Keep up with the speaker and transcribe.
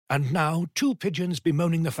And now, two pigeons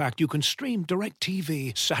bemoaning the fact you can stream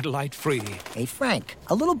DirecTV satellite-free. Hey, Frank,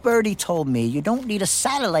 a little birdie told me you don't need a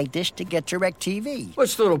satellite dish to get DirecTV.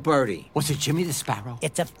 What's little birdie? Was it Jimmy the Sparrow?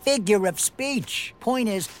 It's a figure of speech. Point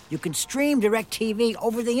is, you can stream DirecTV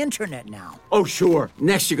over the internet now. Oh, sure.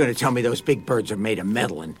 Next you're going to tell me those big birds are made of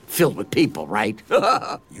metal and filled with people, right?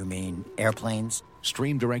 You mean airplanes?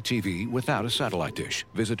 Stream DirecTV without a satellite dish.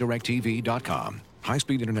 Visit DirecTV.com.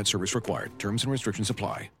 High-speed internet service required. Terms and restrictions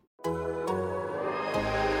apply.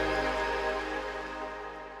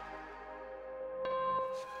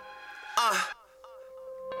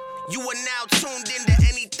 You are now tuned into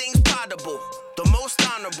Anything's Potable. The most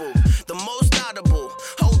honorable, the most audible.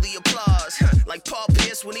 Hold the applause, like Paul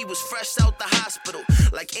Pierce when he was fresh out the hospital.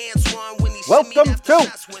 Like Antoine when he Welcome after to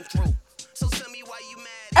shots went through. So tell me why you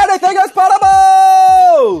mad. Anything is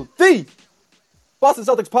Potable! The Boston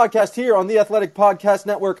Celtics podcast here on the Athletic Podcast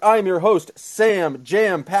Network. I'm your host, Sam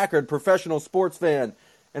Jam Packard, professional sports fan.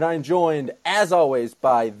 And I'm joined, as always,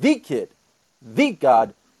 by the kid, the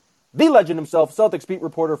god, the legend himself, Celtics beat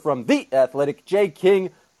reporter from The Athletic, Jay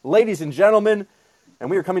King. Ladies and gentlemen, and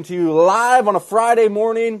we are coming to you live on a Friday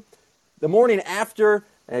morning, the morning after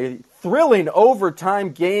a thrilling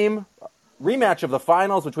overtime game, rematch of the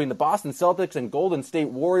finals between the Boston Celtics and Golden State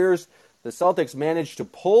Warriors. The Celtics managed to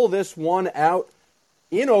pull this one out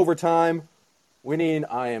in overtime, winning,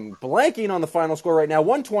 I am blanking on the final score right now,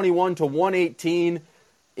 121-118,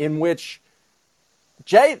 in which,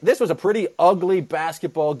 Jay, this was a pretty ugly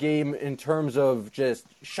basketball game in terms of just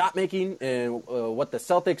shot making and what the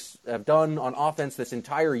Celtics have done on offense this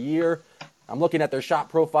entire year. I'm looking at their shot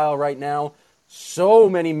profile right now. So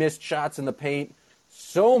many missed shots in the paint,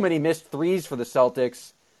 so many missed threes for the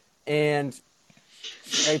Celtics, and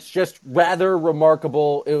it's just rather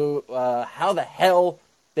remarkable how the hell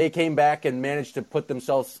they came back and managed to put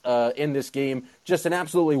themselves in this game. Just an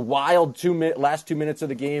absolutely wild last 2 minutes of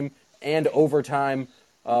the game and overtime.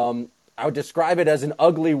 I would describe it as an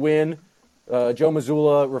ugly win. Joe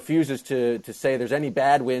Mazzulla refuses to say there's any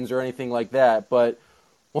bad wins or anything like that. But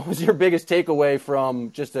what was your biggest takeaway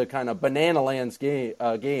from just a kind of banana lands game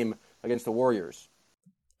against the Warriors?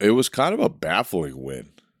 It was kind of a baffling win.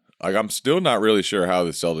 Like, I'm still not really sure how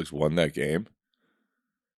the Celtics won that game.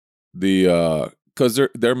 Because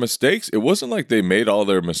their mistakes, it wasn't like they made all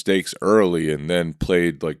their mistakes early and then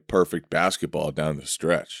played like perfect basketball down the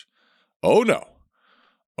stretch. Oh no.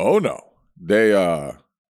 They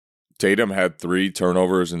Tatum had 3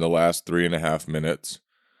 turnovers in the last 3.5 minutes,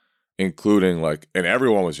 including and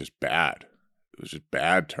everyone was just bad. It was just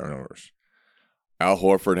bad turnovers. Al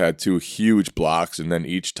Horford had 2 huge blocks, and then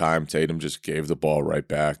each time Tatum just gave the ball right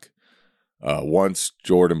back. Once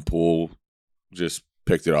Jordan Poole just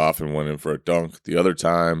picked it off and went in for a dunk. The other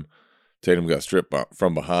time, Tatum got stripped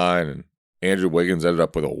from behind, and Andrew Wiggins ended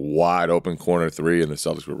up with a wide open corner 3, and the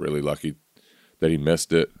Celtics were really lucky that he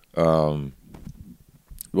missed it. But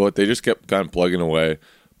they just kept kind of plugging away,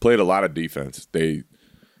 played a lot of defense. They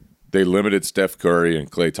limited Steph Curry and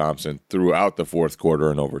Klay Thompson throughout the fourth quarter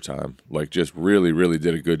and overtime. Just really, really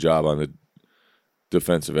did a good job on the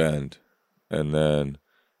defensive end. And then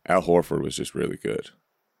Al Horford was just really good.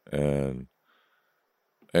 And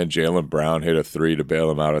Jaylen Brown hit a 3 to bail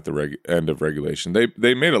him out at the end of regulation.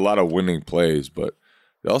 They made a lot of winning plays, but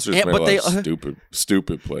they also just made a lot of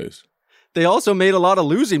stupid plays. They also made a lot of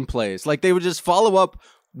losing plays. They would just follow up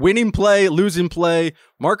winning play, losing play.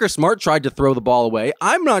 Marcus Smart tried to throw the ball away.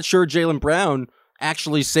 I'm not sure Jaylen Brown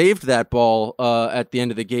actually saved that ball at the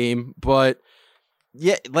end of the game, but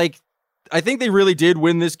yeah, I think they really did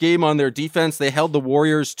win this game on their defense. They held the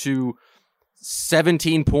Warriors to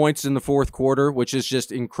 17 points in the fourth quarter, which is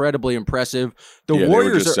just incredibly impressive. Warriors they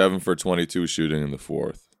were just 7 for 22 shooting in the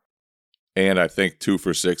fourth, and I think 2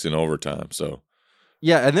 for 6 in overtime. So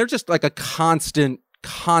yeah, and they're just a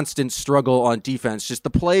constant struggle on defense. Just the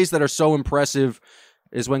plays that are so impressive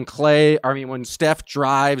is when Steph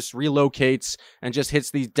drives, relocates, and just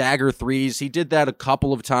hits these dagger threes. He did that a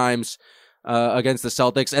couple of times against the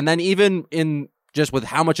Celtics, and then even in just with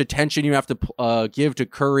how much attention you have to give to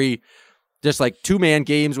Curry. Just 2-man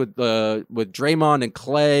games with Draymond and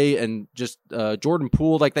Klay and just Jordan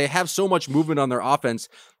Poole. They have so much movement on their offense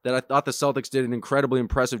that I thought the Celtics did an incredibly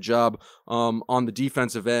impressive job on the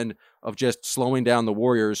defensive end of just slowing down the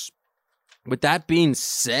Warriors. With that being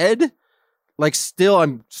said,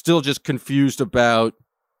 I'm still just confused about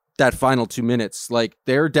that final 2 minutes.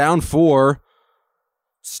 They're down 4.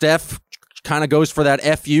 Steph kind of goes for that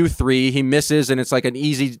FU 3. He misses, and it's an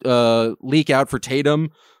easy leak out for Tatum.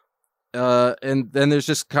 And then there's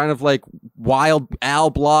just kind of wild Al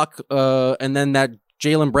block, and then that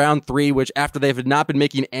Jaylen Brown 3, which after they've not been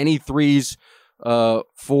making any threes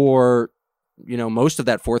for most of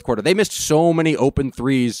that fourth quarter. They missed so many open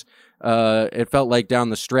threes. It felt like down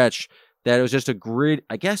the stretch that it was just a grid.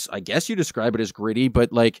 I guess you describe it as gritty,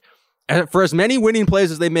 but like for as many winning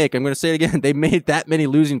plays as they make, I'm going to say it again, they made that many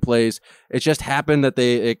losing plays. It just happened that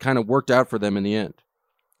it kind of worked out for them in the end.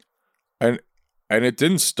 And it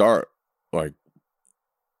didn't start like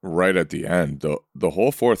right at the end. The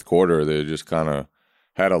whole fourth quarter, they just kind of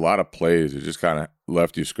had a lot of plays. It just kind of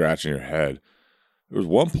left you scratching your head. There was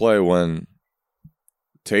one play when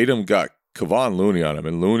Tatum got Kevon Looney on him,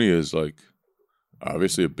 and Looney is like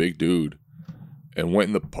obviously a big dude, and went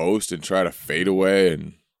in the post and tried to fade away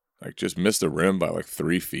and like just missed the rim by like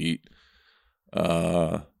 3 feet.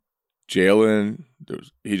 Jalen,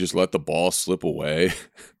 he just let the ball slip away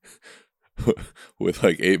with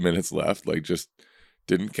like 8 minutes left. Like just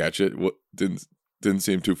didn't catch it. Didn't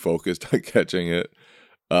seem too focused on catching it.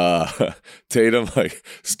 Tatum like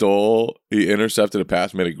he intercepted a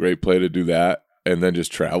pass, made a great play to do that, and then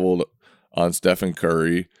just traveled on Stephen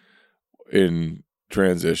Curry in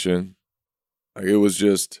transition. Like it was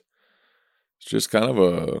just kind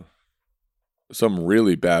of some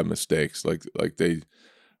really bad mistakes.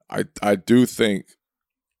 I do think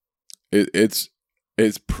it's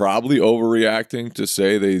probably overreacting to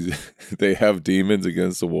say they have demons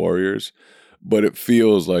against the Warriors, but it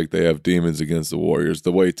feels like they have demons against the Warriors.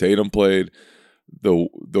 The way Tatum played, the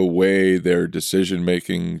way their decision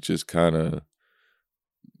making just kind of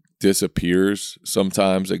disappears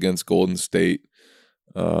sometimes against Golden State.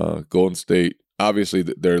 Golden State, obviously,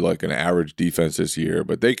 they're like an average defense this year,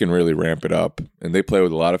 but they can really ramp it up, and they play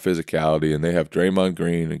with a lot of physicality, and they have Draymond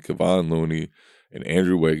Green and Kevon Looney and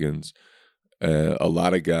Andrew Wiggins, a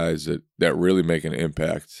lot of guys that really make an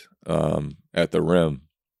impact at the rim.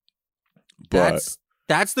 But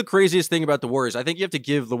that's the craziest thing about the Warriors. I think you have to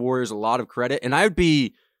give the Warriors a lot of credit, and I would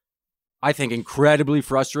be, I think, incredibly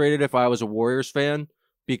frustrated if I was a Warriors fan,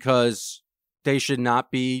 because they should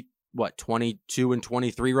not be 22 and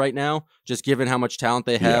 23 right now, just given how much talent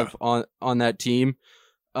they have on that team.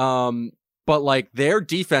 But like their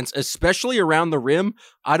defense, especially around the rim,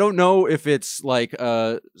 I don't know if it's like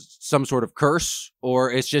some sort of curse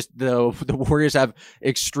or it's just the Warriors have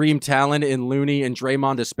extreme talent in Looney and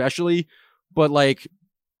Draymond especially. But like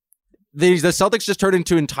the Celtics just turned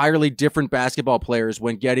into entirely different basketball players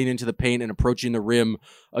when getting into the paint and approaching the rim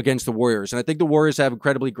against the Warriors. And I think the Warriors have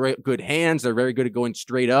incredibly good hands. They're very good at going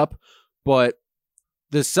straight up, but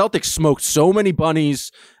the Celtics smoked so many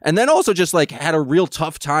bunnies, and then also just like had a real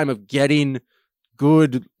tough time of getting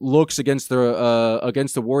good looks against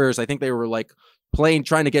the Warriors. I think they were like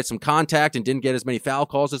trying to get some contact and didn't get as many foul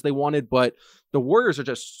calls as they wanted, but the Warriors are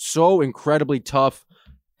just so incredibly tough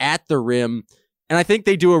at the rim. And I think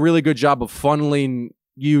they do a really good job of funneling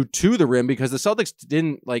you to the rim, because the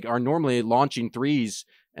Celtics are normally launching threes,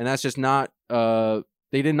 and that's just not,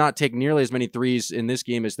 they did not take nearly as many threes in this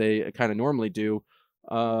game as they kind of normally do.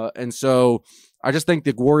 And so I just think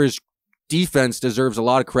the Warriors defense deserves a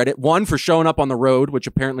lot of credit. One, for showing up on the road, which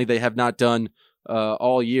apparently they have not done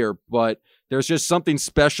all year, but there's just something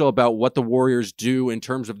special about what the Warriors do in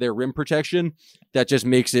terms of their rim protection that just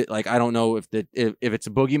makes it like, I don't know if it's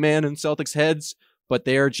a boogeyman in Celtics heads, but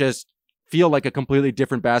they're just feel like a completely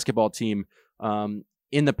different basketball team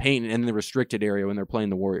in the paint and in the restricted area when they're playing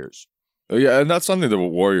the Warriors. Yeah, and that's something the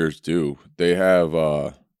Warriors do. They have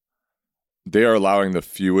they are allowing the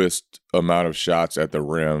fewest amount of shots at the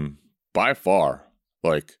rim by far.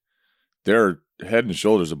 Like they're head and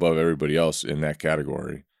shoulders above everybody else in that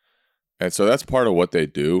category. And so that's part of what they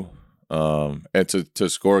do. And to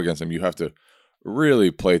score against them, you have to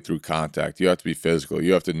really play through contact. You have to be physical.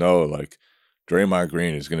 You have to know like Draymond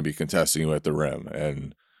Green is going to be contesting you at the rim.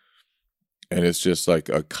 And it's just like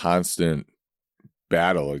a constant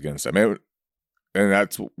battle against them. And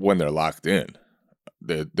that's when they're locked in.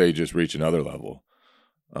 They just reach another level.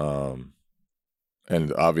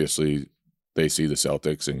 And obviously they see the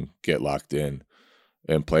Celtics and get locked in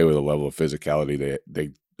and play with a level of physicality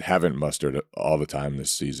they haven't mustered all the time this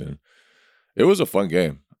season. It was a fun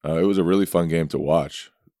game. It was a really fun game to watch,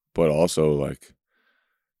 but also like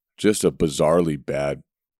just a bizarrely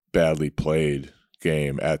badly played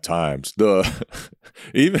game at times.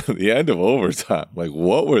 Even the end of overtime, like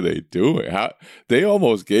what were they doing? How they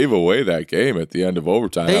almost gave away that game at the end of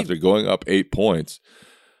overtime after going up 8 points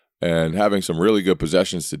and having some really good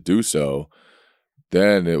possessions to do so.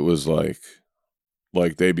 Then it was like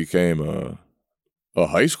they became a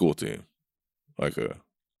high school team,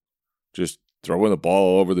 just throwing the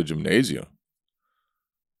ball all over the gymnasium.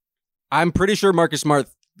 I'm pretty sure Marcus Smart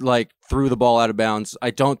threw the ball out of bounds.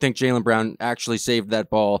 I don't think Jaylen Brown actually saved that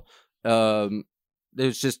ball.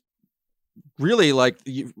 There's just really like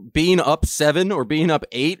being up 7 or being up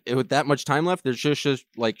 8 with that much time left, there's just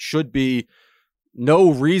like should be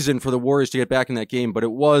no reason for the Warriors to get back in that game, but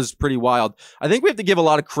it was pretty wild. I think we have to give a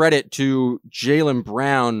lot of credit to Jaylen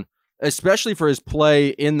Brown, especially for his play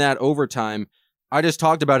in that overtime. I just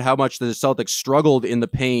talked about how much the Celtics struggled in the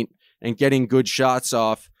paint and getting good shots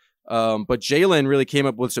off. But Jaylen really came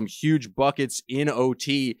up with some huge buckets in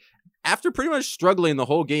OT after pretty much struggling the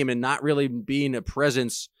whole game and not really being a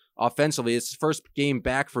presence offensively. It's his first game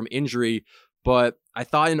back from injury, but I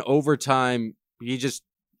thought in overtime, he just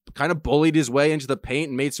kind of bullied his way into the paint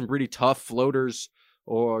and made some pretty tough floaters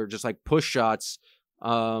or just like push shots.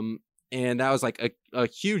 And that was like a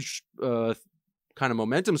huge kind of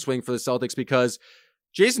momentum swing for the Celtics because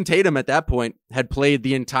Jason Tatum at that point had played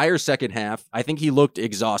the entire second half. I think he looked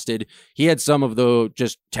exhausted. He had some of the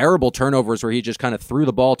just terrible turnovers where he just kind of threw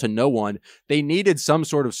the ball to no one. They needed some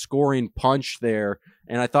sort of scoring punch there.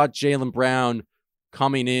 And I thought Jaylen Brown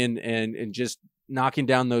coming in and just knocking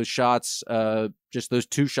down those shots, just those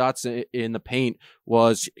 2 shots in the paint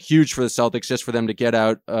was huge for the Celtics, just for them to get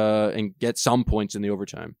out and get some points in the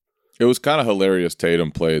overtime. It was kind of hilarious.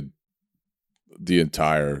 Tatum played the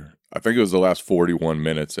entire, I think it was the last 41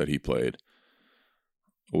 minutes that he played,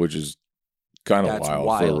 which is kind of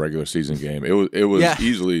wild for a regular season game. It was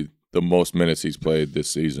easily the most minutes he's played this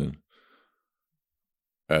season,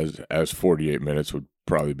 as 48 minutes would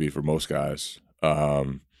probably be for most guys.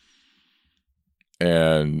 And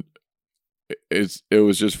it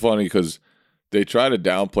was just funny because they try to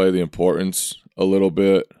downplay the importance a little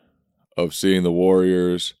bit of seeing the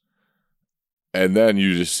Warriors, and then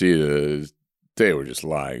you just see they were just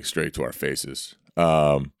lying straight to our faces.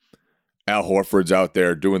 Al Horford's out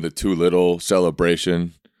there doing the too little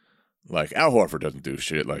celebration. Like, Al Horford doesn't do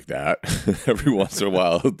shit like that. Every once in a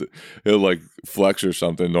while, he'll like flex or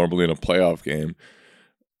something, normally in a playoff game.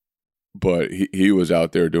 But he was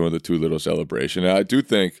out there doing the too little celebration. And I do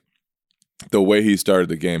think the way he started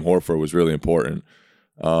the game, Horford, was really important.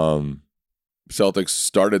 Celtics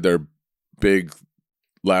started their big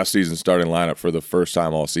last season starting lineup for the first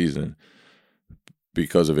time all season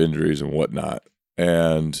because of injuries and whatnot.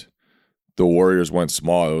 And the Warriors went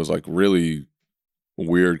small. It was like really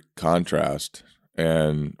weird contrast.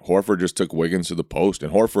 And Horford just took Wiggins to the post.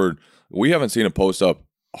 And Horford, we haven't seen a post up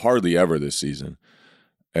hardly ever this season.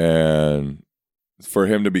 And for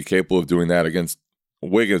him to be capable of doing that against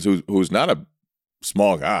Wiggins, who's not a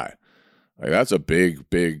small guy, like that's a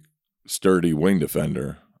big, sturdy wing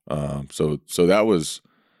defender. So that was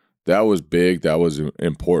big. That was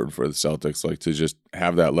important for the Celtics, like to just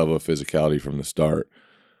have that level of physicality from the start.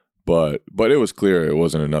 But it was clear it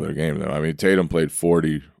wasn't another game though. I mean, Tatum played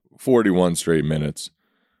 41 straight minutes.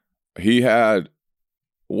 He had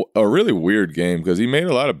a really weird game because he made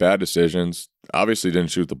a lot of bad decisions. Obviously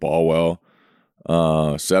didn't shoot the ball well.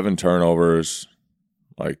 7 turnovers,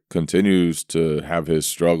 like continues to have his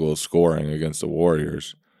struggles scoring against the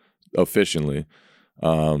Warriors efficiently.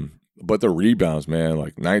 But the rebounds, man,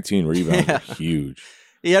 like 19 rebounds are huge.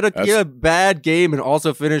 He had a bad game and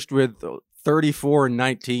also finished with 34 and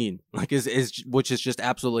 19, like which is just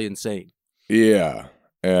absolutely insane. Yeah.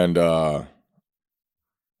 And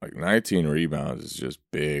like 19 rebounds is just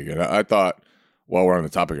big. And I thought, while we're on the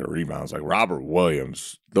topic of rebounds, like Robert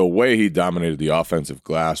Williams, the way he dominated the offensive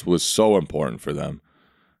glass was so important for them.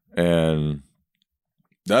 And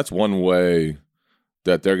that's one way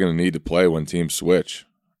that they're going to need to play when teams switch.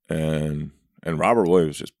 And Robert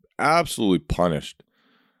Williams just absolutely punished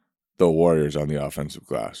the Warriors on the offensive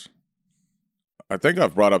glass. I think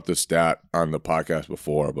I've brought up this stat on the podcast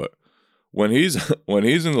before, but when he's in the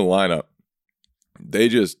lineup, they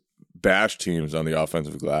just bash teams on the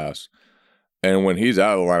offensive glass. And when he's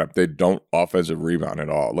out of the lineup, they don't offensive rebound at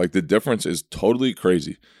all. Like, the difference is totally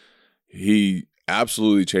crazy. He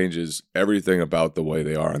absolutely changes everything about the way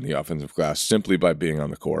they are on the offensive glass simply by being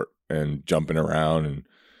on the court and jumping around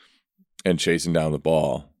and chasing down the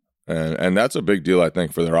ball. And that's a big deal, I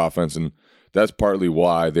think, for their offense. And that's partly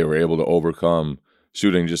why they were able to overcome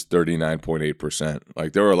shooting just 39.8%.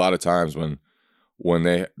 Like, there were a lot of times when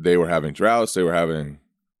they were having droughts, they were having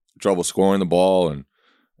trouble scoring the ball,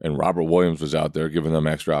 and Robert Williams was out there giving them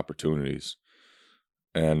extra opportunities.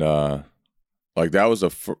 And like, that was the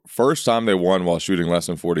first time they won while shooting less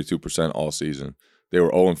than 42% all season. They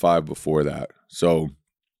were 0-5 before that. So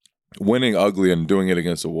winning ugly and doing it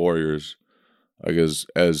against the Warriors, like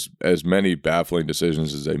as many baffling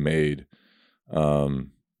decisions as they made,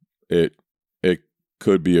 it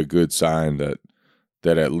could be a good sign that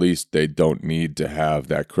at least they don't need to have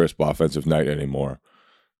that crisp offensive night anymore.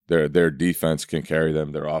 Their defense can carry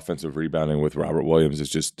them. Their offensive rebounding with Robert Williams is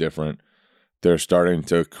just different. They're starting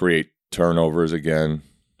to create turnovers again,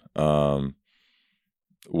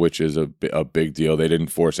 which is a big deal. They didn't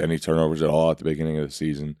force any turnovers at all at the beginning of the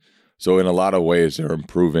season. So in a lot of ways, they're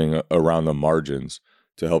improving around the margins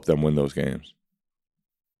to help them win those games.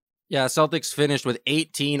 Yeah, Celtics finished with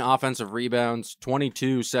 18 offensive rebounds,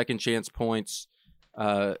 22 second chance points.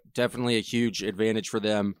 Definitely a huge advantage for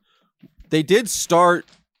them. They did start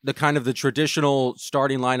the kind of the traditional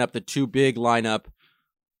starting lineup, the two big lineup.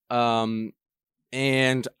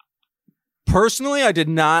 And personally, I did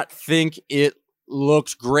not think it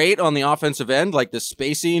looked great on the offensive end. Like the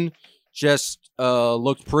spacing just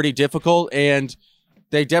looked pretty difficult. And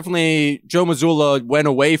they definitely, Joe Mazzulla went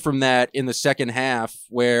away from that in the second half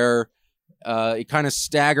where he kind of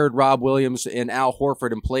staggered Rob Williams and Al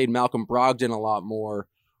Horford and played Malcolm Brogdon a lot more.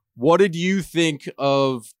 What did you think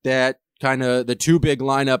of that kind of the two big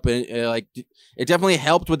lineup? And like it definitely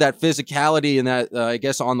helped with that physicality and that I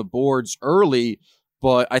guess on the boards early,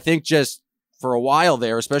 but I think just for a while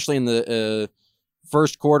there, especially in the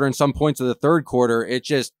first quarter and some points of the third quarter,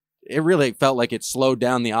 it really felt like it slowed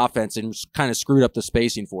down the offense and kind of screwed up the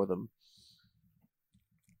spacing for them.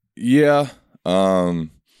 Yeah. But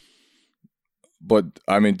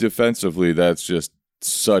I mean, defensively, that's just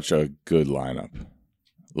such a good lineup.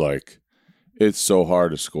 Like, it's so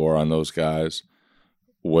hard to score on those guys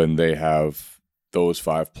when they have those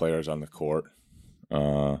five players on the court.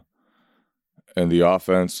 And the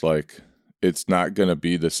offense, like, it's not going to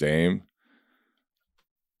be the same.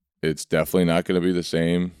 It's definitely not going to be the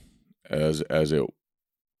same as it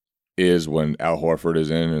is when Al Horford is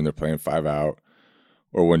in and they're playing 5 out,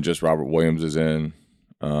 or when just Robert Williams is in,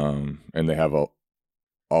 and they have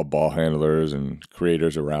all ball handlers and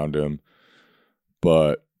creators around him.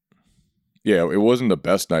 But yeah, it wasn't the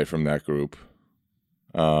best night from that group.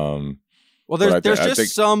 Well,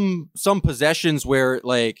 there's some possessions where,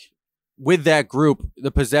 like, with that group,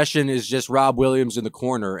 the possession is just Rob Williams in the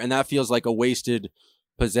corner, and that feels like a wasted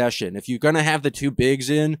possession. If you're going to have the two bigs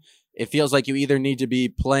in, it feels like you either need to be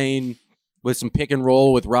playing with some pick and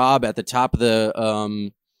roll with Rob at the top of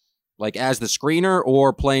the, like as the screener,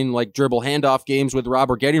 or playing like dribble handoff games with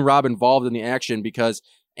Rob, or getting Rob involved in the action, because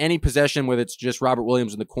any possession with it's just Robert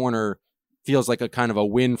Williams in the corner feels like a kind of a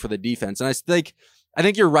win for the defense. And I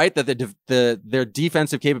think you're right that their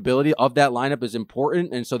defensive capability of that lineup is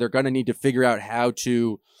important, and so they're going to need to figure out how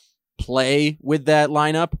to play with that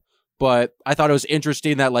lineup. But I thought it was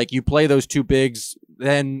interesting that, like, you play those two bigs,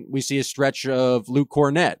 then we see a stretch of Luke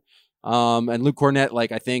Cornett. And Luke Cornett,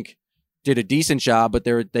 like, I think did a decent job, but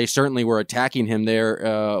they certainly were attacking him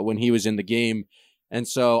there when he was in the game. And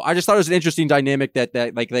so I just thought it was an interesting dynamic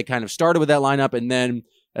that like they kind of started with that lineup, and then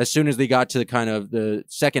as soon as they got to the kind of the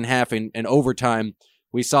second half and overtime,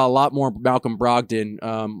 we saw a lot more Malcolm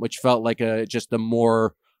Brogdon, which felt like just a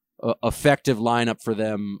more effective lineup for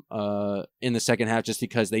them in the second half, just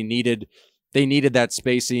because they needed that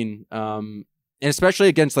spacing, and especially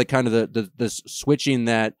against like kind of the switching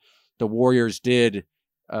that the Warriors did.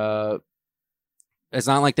 It's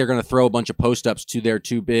not like they're going to throw a bunch of post-ups to their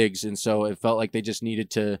two bigs, and so it felt like they just needed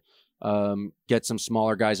to get some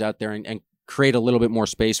smaller guys out there and create a little bit more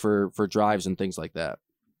space for drives and things like that.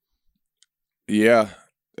 Yeah,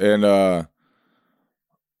 and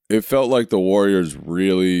it felt like the Warriors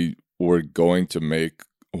really were going to make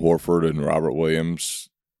Horford and Robert Williams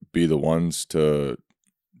be the ones to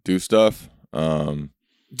do stuff.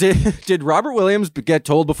 Did Robert Williams get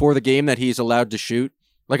told before the game that he's allowed to shoot?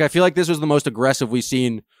 Like, I feel like this was the most aggressive we've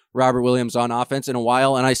seen Robert Williams on offense in a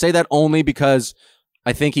while, and I say that only because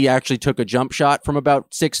I think he actually took a jump shot from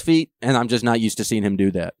about 6 feet, and I'm just not used to seeing him do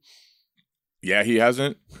that. Yeah, he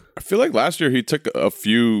hasn't. I feel like last year he took a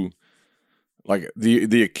few, like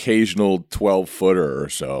the occasional 12-footer or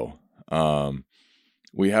so.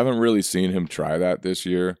 We haven't really seen him try that this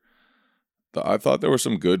year. I thought there were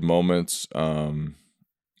some good moments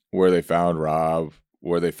where they found Rob,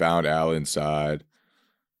 where they found Al inside.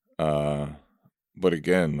 But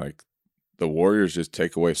again, like, the Warriors just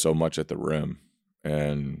take away so much at the rim,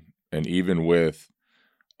 and even with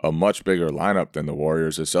a much bigger lineup than the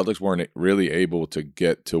Warriors, the Celtics weren't really able to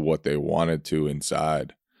get to what they wanted to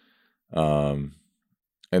inside. And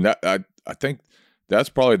that I think that's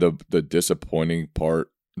probably the disappointing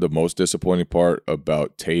part, the most disappointing part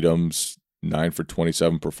about Tatum's 9 for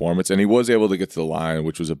 27 performance. And he was able to get to the line,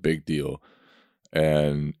 which was a big deal,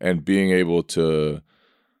 and being able to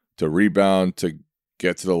rebound, to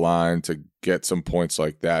get to the line, to get some points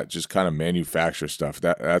like that, just kind of manufacture stuff.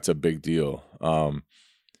 That's a big deal.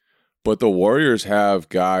 But the Warriors have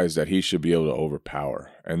guys that he should be able to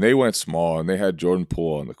overpower. And they went small, and they had Jordan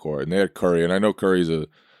Poole on the court, and they had Curry. And I know Curry's a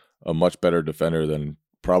much better defender than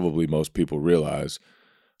probably most people realize.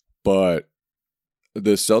 But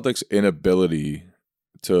the Celtics' inability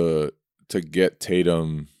to get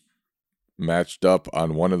Tatum matched up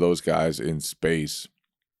on one of those guys in space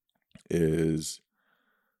is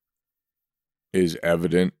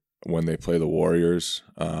evident when they play the Warriors.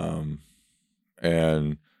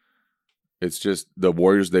 And it's just the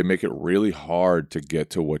Warriors, they make it really hard to get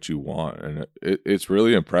to what you want. And it's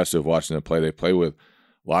really impressive watching them play. They play with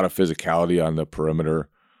a lot of physicality on the perimeter.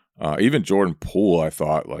 Even Jordan Poole, I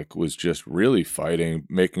thought, like, was just really fighting,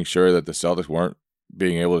 making sure that the Celtics weren't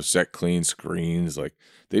being able to set clean screens. Like,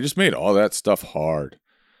 they just made all that stuff hard.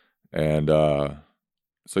 And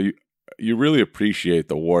so you really appreciate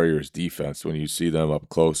the Warriors' defense when you see them up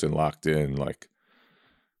close and locked in. Like,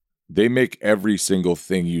 they make every single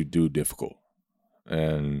thing you do difficult.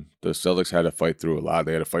 And the Celtics had to fight through a lot.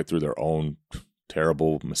 They had to fight through their own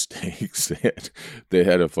terrible mistakes. They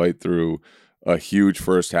had to fight through a huge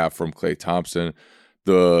first half from Klay Thompson.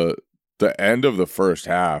 The end of the first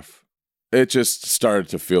half, it just started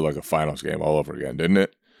to feel like a finals game all over again, didn't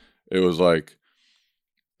it? It was like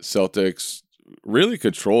Celtics really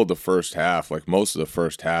controlled the first half, like most of the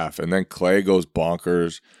first half, and then Klay goes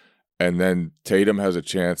bonkers, and then Tatum has a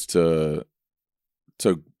chance to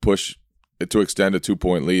push to extend a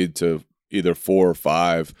 2-point lead to either 4 or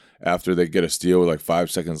 5 after they get a steal with like 5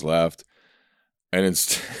 seconds left. And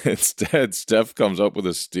instead, Steph comes up with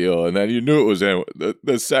a steal, and then you knew it was in.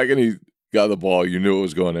 The second he got the ball, you knew it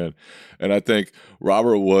was going in. And I think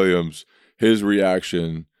Robert Williams, his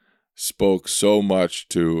reaction spoke so much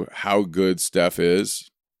to how good Steph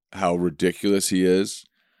is, how ridiculous he is,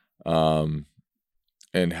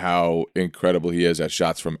 and how incredible he is at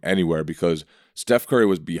shots from anywhere, because Steph Curry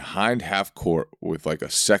was behind half court with like a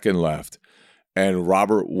second left, and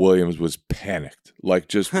Robert Williams was panicked, like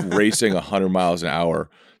just racing 100 miles an hour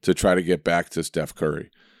to try to get back to Steph Curry.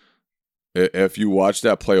 If you watch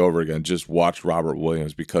that play over again, just watch Robert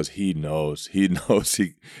Williams, because he knows he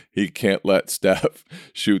can't let Steph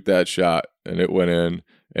shoot that shot, and it went in,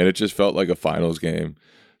 and it just felt like a finals game.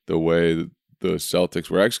 The way the Celtics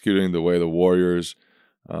were executing, the way the Warriors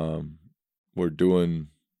were doing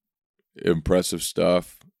impressive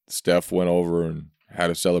stuff. Steph went over and had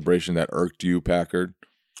a celebration that irked you, Packard.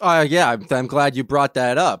 Yeah, I'm glad you brought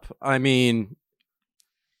that up. I mean,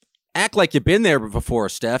 act like you've been there before,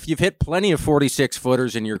 Steph. You've hit plenty of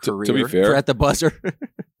 46-footers in your career. To be fair, at the buzzer.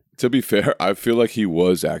 To be fair, I feel like he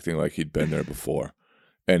was acting like he'd been there before,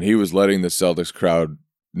 and he was letting the Celtics crowd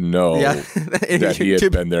know that he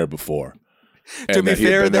had been there before. And to be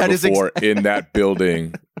fair, that is in that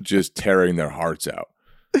building, just tearing their hearts out.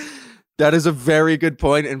 That is a very good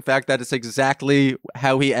point. In fact, that is exactly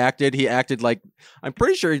how he acted. He acted like, I'm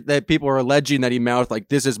pretty sure that people are alleging that he mouthed like,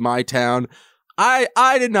 "This is my town." I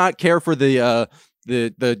did not care for the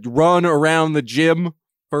run around the gym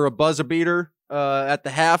for a buzzer beater at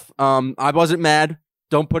the half. I wasn't mad.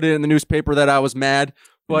 Don't put it in the newspaper that I was mad.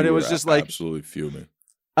 But it was just like absolutely fuming.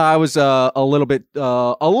 I was a little bit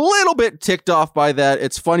ticked off by that.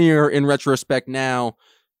 It's funnier in retrospect now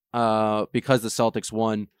because the Celtics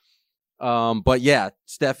won. But yeah,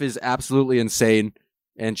 Steph is absolutely insane,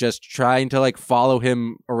 and just trying to like follow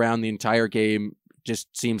him around the entire game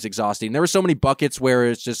just seems exhausting. There were so many buckets where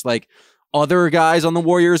it's just like other guys on the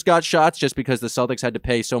Warriors got shots just because the Celtics had to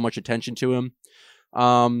pay so much attention to him.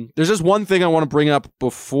 There's just one thing I want to bring up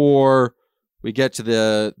before we get to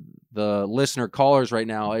the listener callers right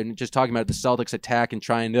now, and just talking about the Celtics attack and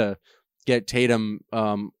trying to get Tatum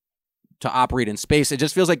to operate in space. It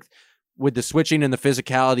just feels like with the switching and the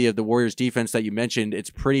physicality of the Warriors defense that you mentioned,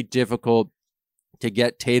 it's pretty difficult to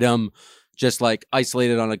get Tatum just like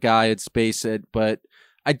isolated on a guy in space. But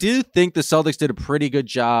I do think the Celtics did a pretty good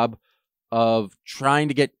job of trying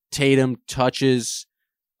to get Tatum touches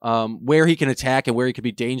where he can attack and where he could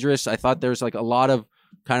be dangerous. I thought there's like a lot of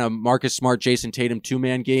kind of Marcus Smart, Jason Tatum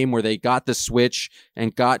two-man game where they got the switch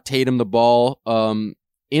and got Tatum the ball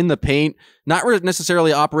in the paint, not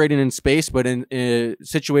necessarily operating in space, but in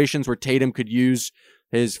situations where Tatum could use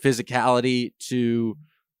his physicality to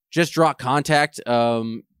just draw contact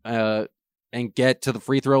and get to the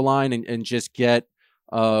free throw line and just get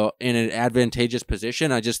in an advantageous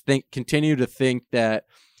position. I just continue to think that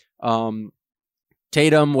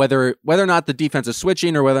Tatum, whether or not the defense is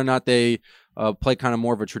switching or whether or not they play kind of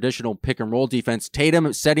more of a traditional pick and roll defense,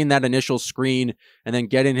 Tatum setting that initial screen and then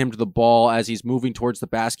getting him to the ball as he's moving towards the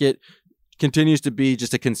basket continues to be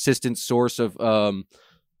just a consistent source of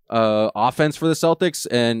offense for the Celtics.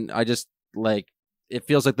 And I just like, it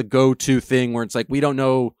feels like the go-to thing where it's like, we don't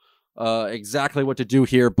know exactly what to do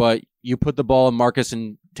here, but you put the ball in Marcus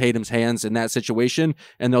and Tatum's hands in that situation,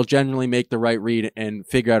 and they'll generally make the right read and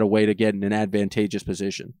figure out a way to get in an advantageous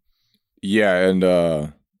position. Yeah, and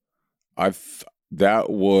there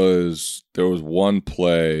was one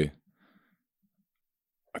play.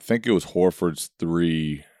 I think it was Horford's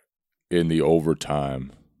 3 in the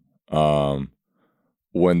overtime.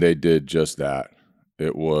 When they did just that,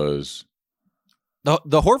 it was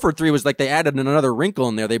the Horford 3 was like they added another wrinkle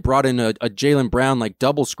in there. They brought in a Jaylen Brown like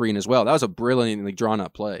double screen as well. That was a brilliantly drawn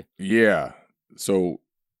up play. Yeah. So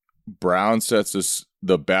Brown sets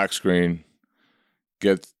the back screen,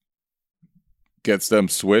 gets them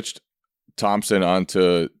switched, Thompson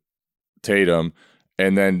onto Tatum,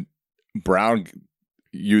 and then Brown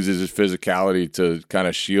uses his physicality to kind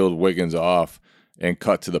of shield Wiggins off and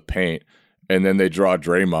cut to the paint. And then they draw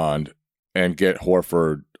Draymond and get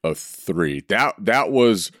Horford a 3. That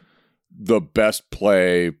was the best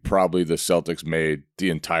play probably the Celtics made the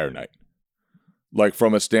entire night. Like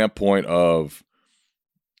from a standpoint of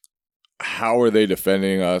how are they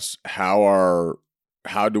defending us? How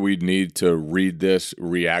do we need to read this,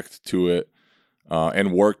 react to it,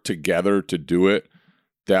 and work together to do it?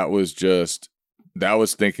 That was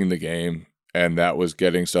thinking the game, and that was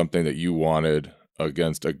getting something that you wanted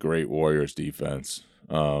against a great Warriors defense.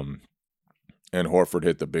 And Horford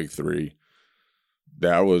hit the big 3.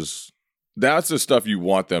 That's the stuff you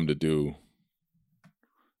want them to do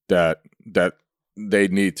that they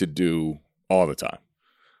need to do all the time.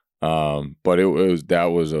 But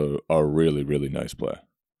that was a really, really nice play.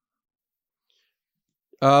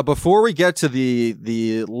 Before we get to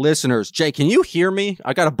the listeners, Jay, can you hear me?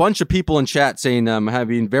 I got a bunch of people in chat saying I'm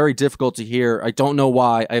having very difficult to hear. I don't know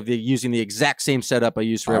why. I've been using the exact same setup I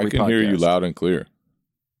use for every podcast. I can hear you loud and clear.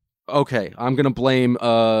 Okay, I'm going to blame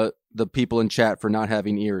the people in chat for not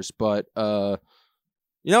having ears, but you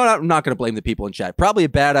know what? I'm not going to blame the people in chat. Probably a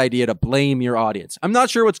bad idea to blame your audience. I'm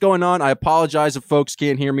not sure what's going on. I apologize if folks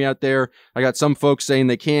can't hear me out there. I got some folks saying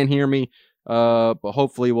they can hear me, but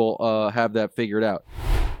hopefully we'll have that figured out.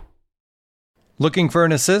 Looking for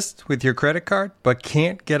an assist with your credit card, but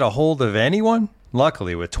can't get a hold of anyone?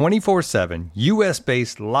 Luckily, with 24/7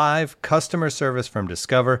 U.S.-based live customer service from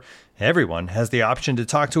Discover, everyone has the option to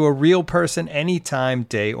talk to a real person anytime,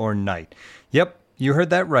 day or night. Yep, you heard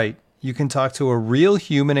that right. You can talk to a real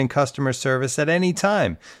human in customer service at any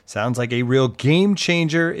time. Sounds like a real game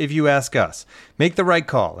changer if you ask us. Make the right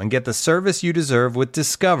call and get the service you deserve with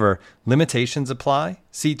Discover. Limitations apply.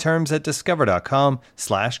 See terms at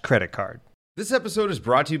discover.com/creditcard. This episode is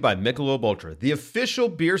brought to you by Michelob Ultra, the official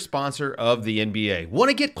beer sponsor of the NBA. Want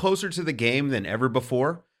to get closer to the game than ever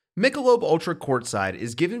before? Michelob Ultra Courtside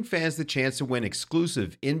is giving fans the chance to win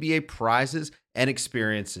exclusive NBA prizes and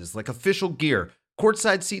experiences like official gear,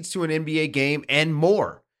 courtside seats to an NBA game, and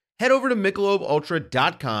more. Head over to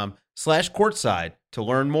MichelobUltra.com/courtside to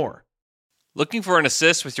learn more. Looking for an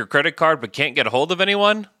assist with your credit card but can't get a hold of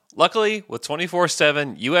anyone? Luckily, with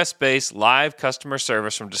 24/7 US-based live customer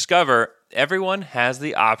service from Discover, everyone has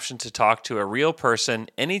the option to talk to a real person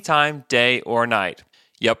anytime, day or night.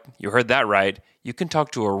 Yep, you heard that right. You can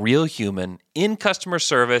talk to a real human in customer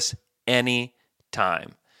service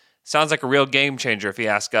anytime. Sounds like a real game changer if you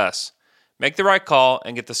ask us. Make the right call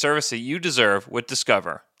and get the service that you deserve with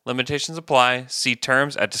Discover. Limitations apply. See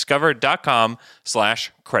terms at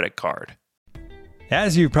discover.com/creditcard.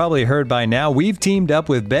 As you've probably heard by now, we've teamed up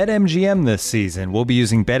with BetMGM this season. We'll be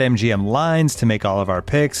using BetMGM lines to make all of our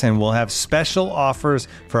picks, and we'll have special offers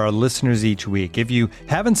for our listeners each week. If you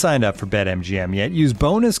haven't signed up for BetMGM yet, use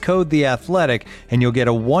bonus code The Athletic, and you'll get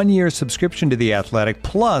a 1-year subscription to The Athletic,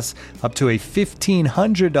 plus up to a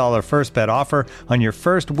 $1,500 first bet offer on your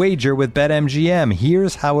first wager with BetMGM.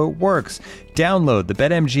 Here's how it works. Download the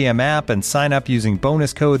BetMGM app and sign up using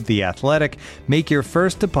bonus code The Athletic. Make your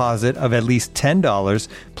first deposit of at least $10.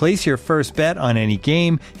 Place your first bet on any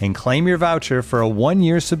game and claim your voucher for a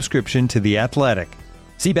 1-year subscription to The Athletic.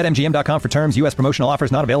 See BetMGM.com for terms. U.S. promotional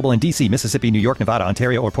offers not available in D.C., Mississippi, New York, Nevada,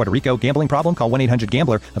 Ontario, or Puerto Rico. Gambling problem? Call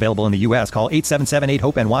 1-800-GAMBLER. Available in the U.S. Call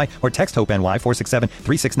 877-8-HOPE-NY or text HOPE-NY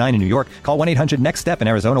 467-369 in New York. Call 1-800-NEXT-STEP in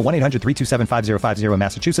Arizona. 1-800-327-5050 in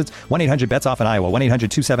Massachusetts. 1-800-BETS-OFF in Iowa.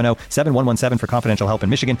 1-800-270-7117 for confidential help in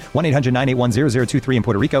Michigan. 1-800-981-0023 in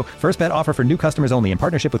Puerto Rico. First bet offer for new customers only in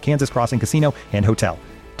partnership with Kansas Crossing Casino and Hotel.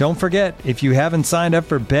 Don't forget, if you haven't signed up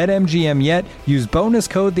for BetMGM yet, use bonus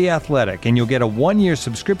code The Athletic, and you'll get a 1-year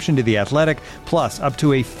subscription to The Athletic, plus up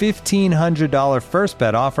to a $1,500 first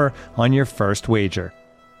bet offer on your first wager.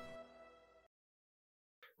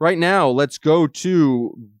 Right now, let's go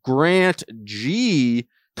to Grant G.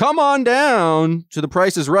 Come on down to The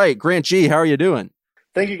Price is Right. Grant G, how are you doing?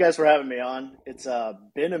 Thank you guys for having me on. It's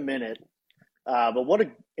been a minute, but what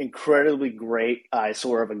an incredibly great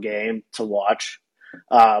eyesore of a game to watch.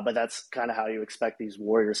 But that's kind of how you expect these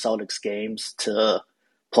Warriors-Celtics games to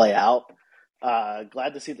play out.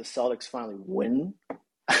 Glad to see the Celtics finally win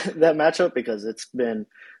that matchup because it's been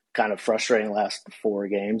kind of frustrating last 4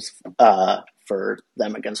 games for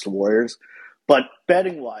them against the Warriors. But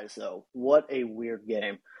betting-wise, though, what a weird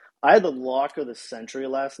game. I had the lock of the century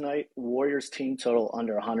last night. Warriors team total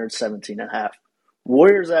under 117.5.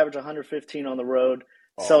 Warriors average 115 on the road.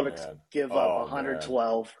 Celtics give up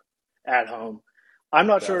 112 at home. I'm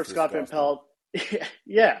not sure if Scott Van Pelt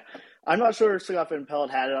I'm not sure if Scott Van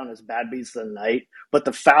Pelt had it on his bad beats of the night, but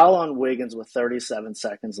the foul on Wiggins with 37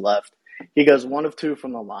 seconds left, he goes 1 of 2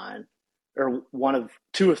 from the line, or 1 of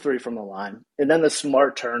 2 of 3 from the line. And then the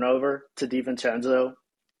smart turnover to DiVincenzo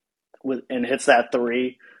and hits that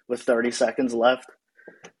 3 with 30 seconds left.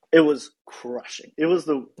 It was crushing. It was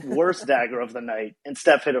the worst dagger of the night, and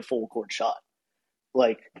Steph hit a full court shot.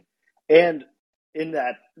 And in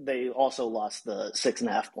that, they also lost the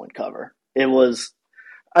 6.5 point cover. It was,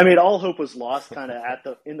 all hope was lost kind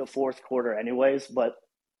of in the fourth quarter anyways, but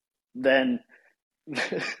then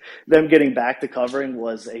them getting back to covering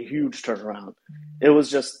was a huge turnaround. It was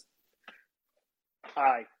just,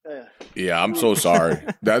 I'm so sorry.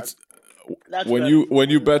 That's when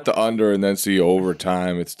you bet the under and then see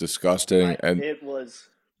overtime, it's disgusting. Right. And it was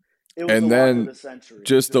and then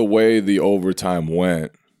just the way the overtime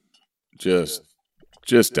went, just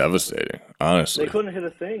devastating. Honestly, they couldn't hit a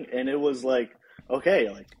thing, and it was like, okay,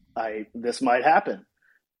 this might happen.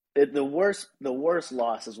 The worst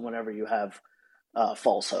loss is whenever you have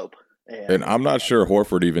false hope. And I'm not sure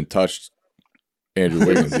Horford even touched Andrew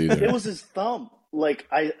Wiggins either. It was his thumb.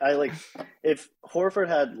 If Horford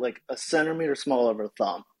had a centimeter smaller of a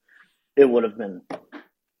thumb, it would have been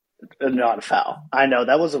not a foul. I know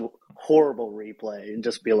that was a horrible replay, and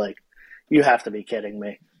just be like, you have to be kidding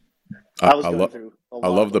me. I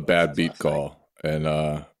love the bad beat call, and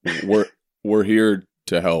we're here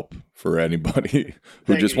to help for anybody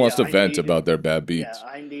who just wants to vent about their bad beats. Yeah,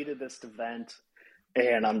 I needed this to vent,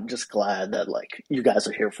 and I'm just glad that you guys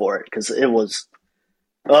are here for it because it was,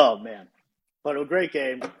 oh man. But a great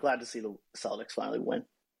game. Glad to see the Celtics finally win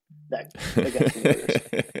that against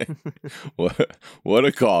the Warriors. What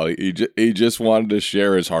a call. He just wanted to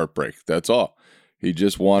share his heartbreak. That's all. He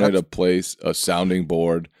just wanted a sounding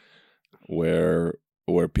board where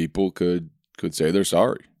people could say they're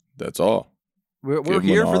sorry. That's all. We're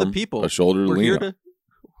here for the people. A shoulder to lean on.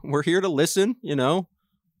 We're here to listen,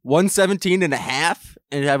 117.5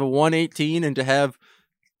 and have a 118 and to have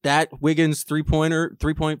that Wiggins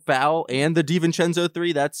 3-point foul and the DiVincenzo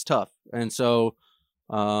 3, that's tough. And so,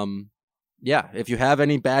 if you have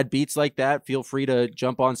any bad beats like that, feel free to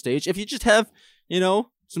jump on stage. If you just have,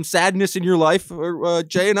 some sadness in your life,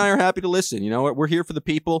 Jay and I are happy to listen. We're here for the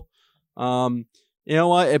people. You know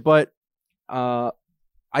what? But I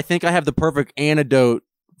think I have the perfect antidote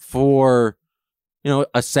for,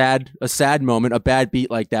 a sad moment, a bad beat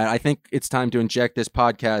like that. I think it's time to inject this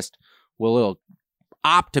podcast with a little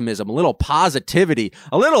optimism, a little positivity,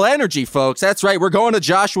 a little energy, folks. That's right. We're going to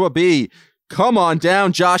Joshua B. Come on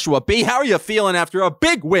down, Joshua B. How are you feeling after a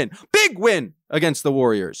big win against the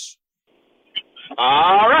Warriors?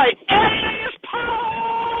 All right. Ace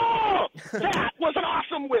Paul! That was an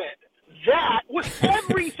awesome win. That was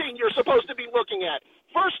everything you're supposed to be looking at.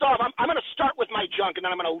 First off, I'm going to start with my junk, and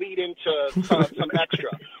then I'm going to lead into some extra.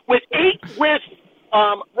 With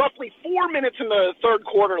roughly 4 minutes in the third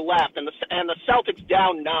quarter left, and the Celtics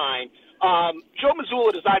down 9, Joe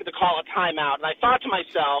Mazzulla decided to call a timeout, and I thought to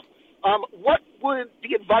myself, what would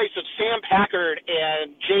the advice of Sam Packard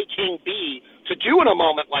and Jay King be to do in a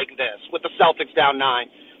moment like this with the Celtics down 9?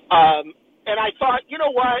 And I thought, you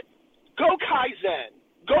know what? Go Kaizen.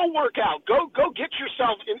 Go work out. Go get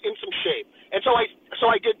yourself in some shape. And so I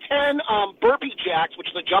did 10 burpee jacks, which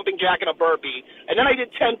is a jumping jack and a burpee, and then I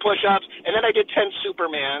did 10 push-ups, and then I did 10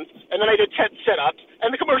 Supermans, and then I did 10 sit-ups,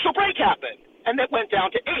 and the commercial break happened, and it went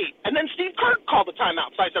down to 8. And then Steve Kerr called the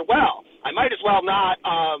timeout, so I said, well, I might as well not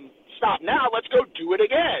stop now. Let's go do it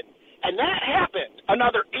again. And that happened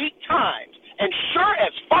another 8 times, and sure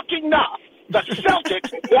as fucking enough, the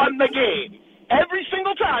Celtics won the game. Every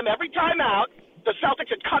single time, every time out, the Celtics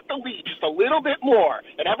had cut the lead just a little bit more.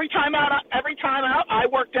 And every time out, I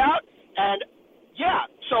worked out. And, yeah,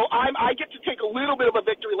 so I get to take a little bit of a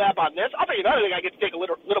victory lap on this. I'll tell you another thing I get to take a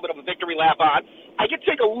little bit of a victory lap on. I get to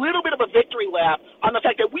take a little bit of a victory lap on the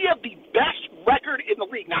fact that we have the best record in the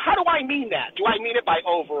league. Now, how do I mean that? Do I mean it by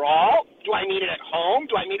overall? Do I mean it at home?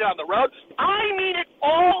 Do I mean it on the road? I mean it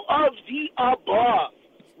all of the above.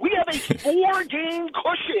 We have a 4-game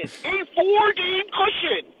cushion. A 4-game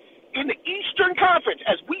cushion in the Eastern Conference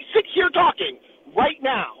as we sit here talking right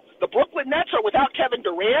now. The Brooklyn Nets are without Kevin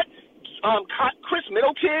Durant. Chris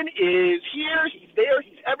Middleton is here. He's there.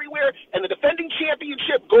 He's everywhere. And the defending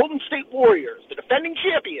championship Golden State Warriors, the defending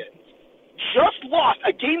champions, just lost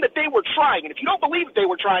a game that they were trying. And if you don't believe that they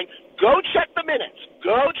were trying, go check the minutes.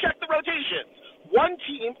 Go check the rotations. One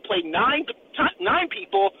team played nine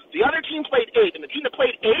people. The other team played 8. And the team that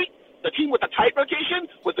played 8, the team with a tight rotation,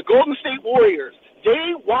 was the Golden State Warriors.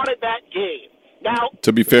 They wanted that game. Now,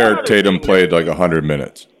 to be fair, Tatum played like 100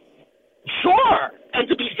 minutes. Sure. And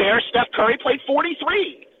to be fair, Steph Curry played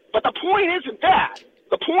 43. But the point isn't that.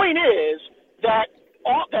 The point is that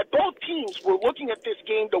both teams were looking at this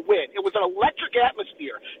game to win. It was an electric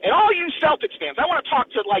atmosphere. And all you Celtics fans, I want to talk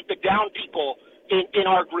to like the down people in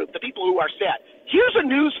our group, the people who are sad. Here's a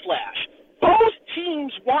news flash. Both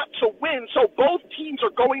teams want to win, so both teams are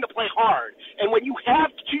going to play hard. And when you have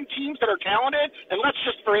two teams that are talented, and let's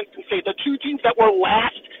just, for instance, say the two teams that were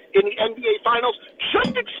last in the NBA Finals,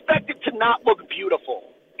 just expect it to not look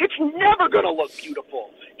beautiful. It's never going to look beautiful.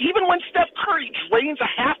 Even when Steph Curry drains a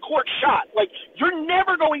half-court shot, like, you're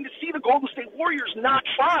never going to see the Golden State Warriors not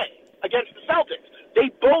trying against the Celtics. They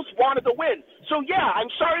both wanted to win. So, yeah, I'm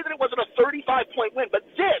sorry that it wasn't a 35-point win, but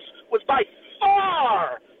this was by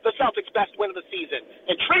far the Celtics' best win of the season.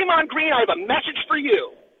 And Draymond Green, I have a message for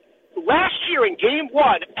you. Last year in Game 1,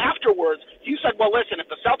 afterwards, you said, well, listen, if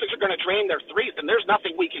the Celtics are going to drain their threes, then there's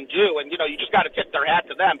nothing we can do. And, you know, you just got to tip their hat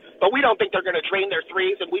to them. But we don't think they're going to drain their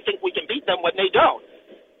threes, and we think we can beat them when they don't.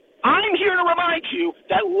 I'm here to remind you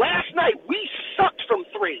that last night we sucked from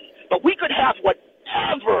 3, but we could have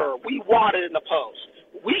whatever we wanted in the post.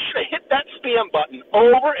 We should have hit that spam button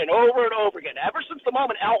over and over and over again. Ever since the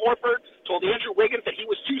moment Al Horford told Andrew Wiggins that he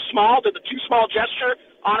was too small, did the too small gesture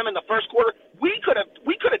on him in the first quarter, we could have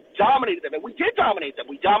dominated them, and we did dominate them.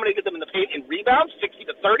 We dominated them in the paint in rebounds,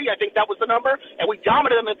 60-30, I think that was the number, and we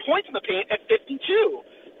dominated them in points in the paint at 52.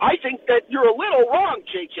 I think that you're a little wrong,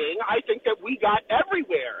 Jay King. I think that we got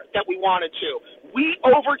everywhere that we wanted to. We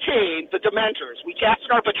overcame the Dementors. We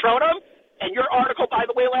casted our Patronum, and your article, by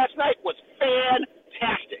the way, last night was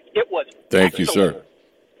fantastic. It was Thank you, sir.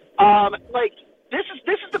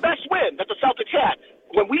 This is the best win that the Celtics had.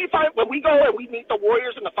 When we go and we meet the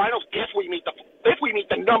Warriors in the finals, if we meet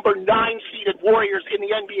the number 9 seeded Warriors in the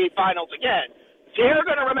NBA Finals again, they're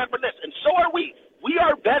going to remember this, and so are we. We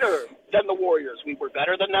are better than the Warriors. We were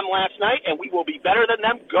better than them last night, and we will be better than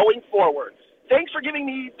them going forward. Thanks for giving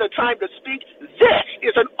me the time to speak. This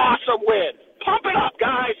is an awesome win. Pump it up,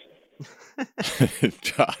 guys.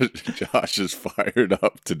 Josh is fired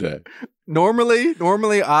up today.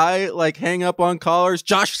 Normally I like hang up on callers.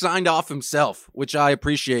 Josh signed off himself, which I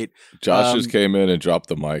appreciate. Josh just came in and dropped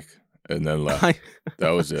the mic and then left.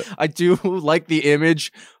 That was it. I do like the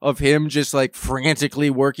image of him just like frantically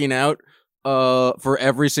working out for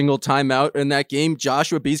every single timeout in that game.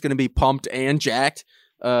 Joshua B's going to be pumped and jacked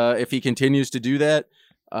if he continues to do that.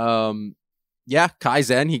 Yeah,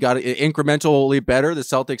 Kaizen, he got incrementally better. The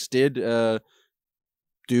Celtics did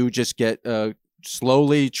just get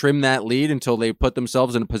slowly trim that lead until they put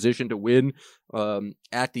themselves in a position to win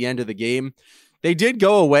at the end of the game. They did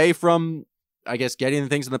go away from, I guess, getting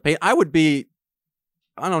things in the paint.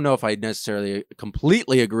 I don't know if I necessarily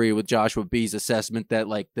completely agree with Joshua B's assessment that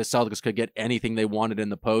like the Celtics could get anything they wanted in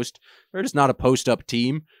the post. They're just not a post-up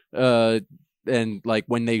team. And like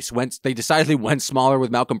when they decidedly went smaller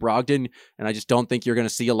with Malcolm Brogdon, and I just don't think you're going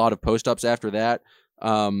to see a lot of post-ups after that.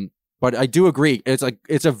 But I do agree.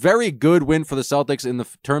 It's a very good win for the Celtics in the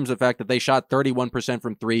terms of the fact that they shot 31%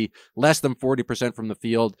 from 3, less than 40% from the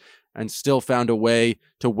field, and still found a way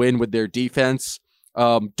to win with their defense.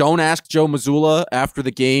 Don't ask Joe Mazzulla after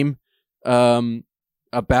the game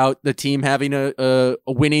about the team having a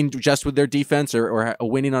winning just with their defense or a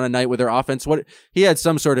winning on a night with their offense. He had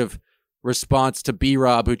some sort of response to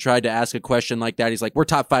B-Rob, who tried to ask a question like that. He's like, we're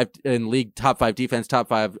top 5 in league, top 5 defense, top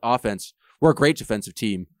 5 offense. We're a great defensive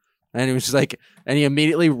team. And it was just like, and he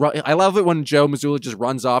immediately, I love it when Joe Mazzulla just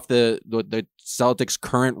runs off the Celtics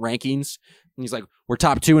current rankings. And he's like, we're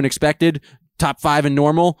top 2 in expected, top 5 in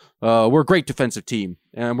normal. We're a great defensive team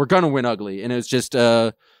and we're going to win ugly. And it's just,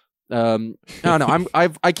 I don't know.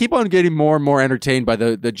 I keep on getting more and more entertained by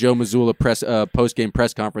the Joe Mazzulla post game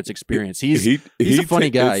press conference experience. He's a funny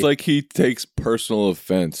guy. It's like he takes personal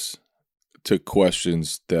offense to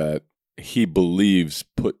questions that he believes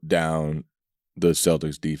put down the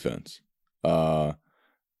Celtics defense. And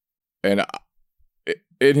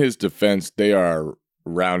in his defense, they are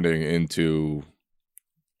rounding into,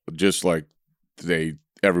 just like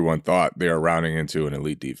everyone thought, they are rounding into an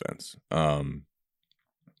elite defense.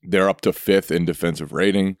 They're up to 5th in defensive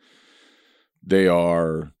rating. They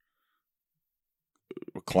are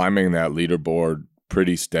climbing that leaderboard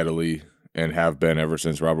pretty steadily and have been ever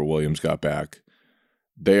since Robert Williams got back.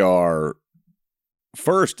 They are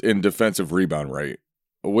first in defensive rebound rate,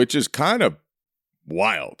 which is kind of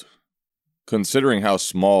wild considering how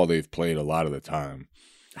small they've played a lot of the time.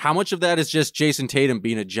 How much of that is just Jason Tatum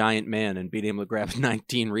being a giant man and being able to grab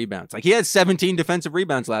 19 rebounds? Like, he had 17 defensive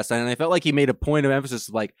rebounds last night, and I felt like he made a point of emphasis,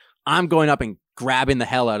 like, I'm going up and grabbing the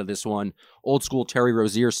hell out of this one, old school Terry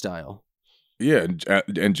Rozier style. Yeah, and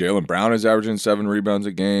Jaylen Brown is averaging 7 rebounds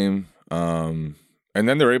a game. And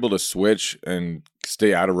then they're able to switch and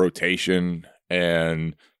stay out of rotation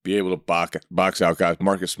and be able to box out guys.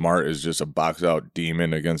 Marcus Smart is just a box out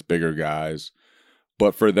demon against bigger guys.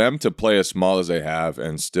 But for them to play as small as they have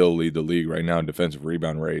and still lead the league right now in defensive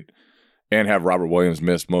rebound rate and have Robert Williams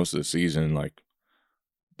miss most of the season, like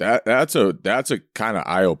that's a kind of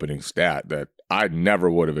eye-opening stat that I never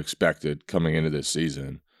would have expected coming into this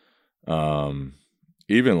season.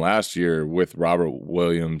 Even last year with Robert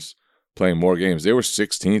Williams playing more games, they were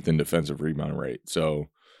 16th in defensive rebound rate. So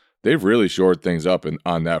they've really shored things up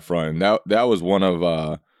on that front. And that was one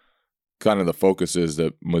of kind of the focuses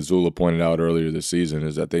that Mazzulla pointed out earlier this season,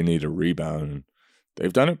 is that they need a rebound. And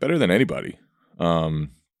they've done it better than anybody.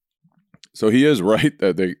 So he is right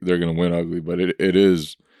that they're going to win ugly, but it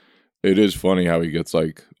is funny how he gets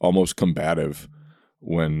like almost combative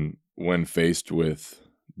when faced with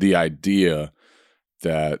the idea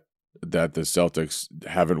that the Celtics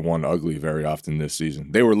haven't won ugly very often this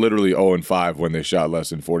season. They were literally 0-5 when they shot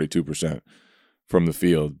less than 42% from the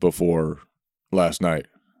field before last night.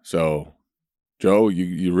 So, Joe,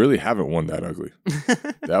 you really haven't won that ugly.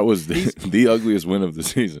 That was the ugliest win of the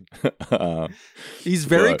season. He's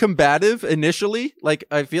very combative initially. Like,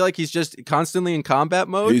 I feel like he's just constantly in combat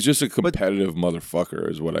mode. He's just a competitive motherfucker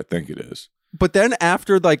is what I think it is. But then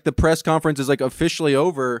after, like, the press conference is, like, officially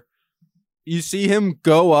over, you see him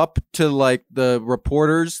go up to, like, the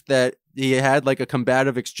reporters that he had, like, a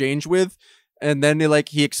combative exchange with, and then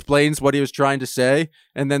he explains what he was trying to say,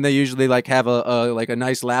 and then they usually like have a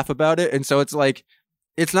nice laugh about it. And so it's like,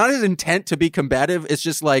 it's not his intent to be combative. It's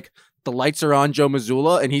just like the lights are on Joe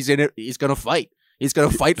Mazzulla and he's in it. He's going to fight. He's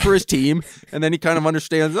going to fight for his team. And then he kind of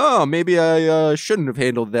understands, oh, maybe I shouldn't have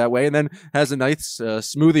handled it that way. And then has a nice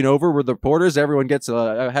smoothing over with the reporters. Everyone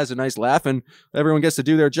has a nice laugh and everyone gets to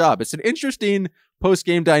do their job. It's an interesting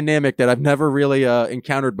post-game dynamic that I've never really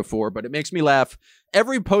encountered before, but it makes me laugh.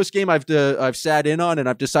 Every post-game I've sat in on, and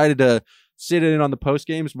I've decided to sit in on the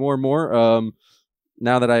post-games more and more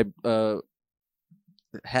now that I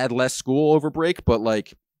had less school over break, but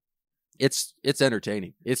like it's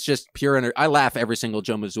entertaining. It's just pure I laugh every single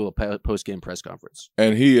Joe Mazzulla post-game press conference.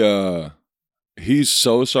 And he's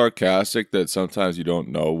so sarcastic that sometimes you don't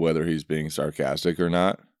know whether he's being sarcastic or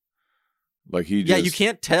not. Like you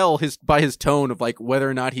can't tell by his tone of like whether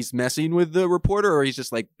or not he's messing with the reporter or he's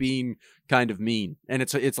just like being kind of mean, and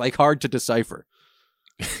it's like hard to decipher.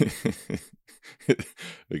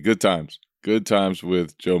 Good times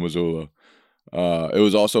with Joe Mazzulla. It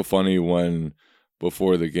was also funny when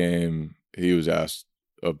before the game he was asked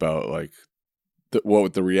about like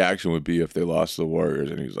what the reaction would be if they lost to the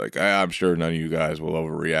Warriors, and he's like, I'm sure none of you guys will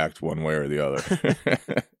overreact one way or the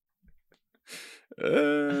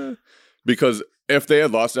other. Because if they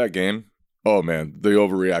had lost that game, oh man, the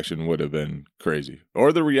overreaction would have been crazy.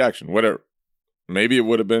 Or the reaction, whatever. Maybe it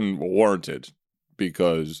would have been warranted,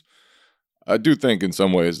 because I do think in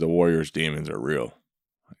some ways the Warriors' demons are real.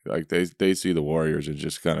 Like they see the Warriors and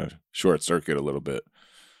just kind of short circuit a little bit.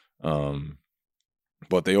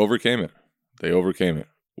 But they overcame it.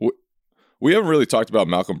 We haven't really talked about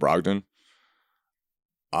Malcolm Brogdon.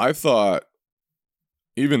 I thought,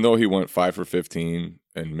 even though he went 5 for 15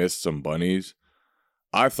 and missed some bunnies,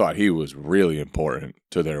 I thought he was really important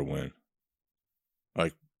to their win.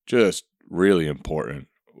 Like, just really important.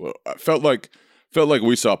 Well, I felt like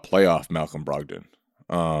we saw playoff Malcolm Brogdon.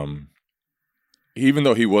 Even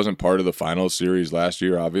though he wasn't part of the finals series last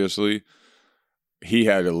year, obviously, he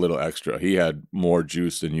had a little extra. He had more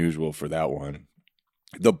juice than usual for that one.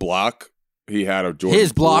 The block he had of Jordan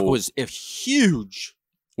His block Poole, was huge.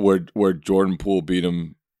 Where Jordan Poole beat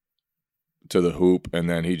him to the hoop, and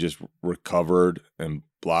then he just recovered and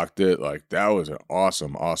blocked it. Like, that was an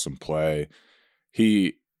awesome play.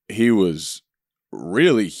 He was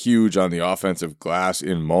really huge on the offensive glass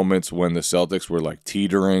in moments when the Celtics were like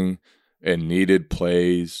teetering and needed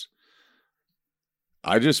plays.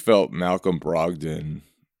 I just felt Malcolm Brogdon,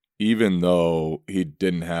 even though he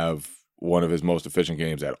didn't have one of his most efficient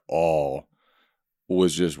games at all,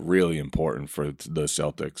 was just really important for the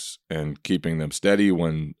Celtics and keeping them steady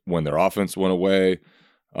when their offense went away.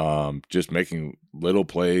 Just making little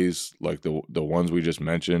plays like the ones we just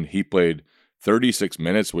mentioned. He played 36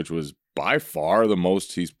 minutes, which was by far the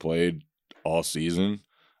most he's played all season.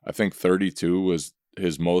 I think 32 was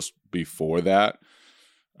his most before that.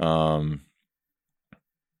 And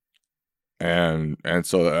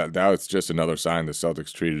so that was just another sign the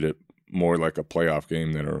Celtics treated it more like a playoff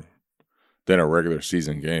game than a regular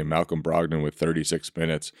season game. Malcolm Brogdon with 36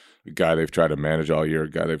 minutes, a guy they've tried to manage all year, a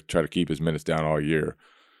guy they've tried to keep his minutes down all year,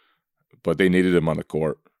 but they needed him on the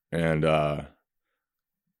court, and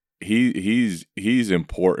he's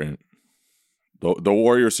important. The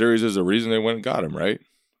Warrior series is the reason they went and got him, right?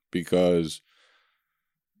 Because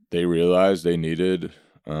they realized they needed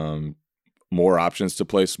more options to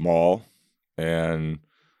play small, and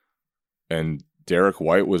Derek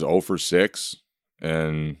White was 0 for 6,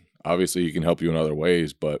 and obviously he can help you in other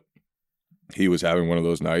ways, but he was having one of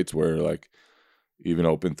those nights where like even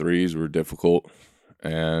open threes were difficult,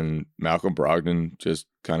 and Malcolm Brogdon just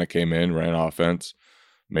kind of came in, ran offense,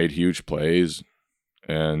 made huge plays,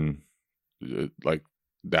 and like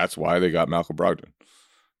that's why they got Malcolm Brogdon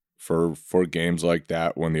for games like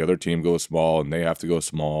that when the other team goes small and they have to go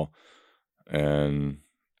small, and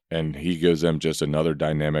he gives them just another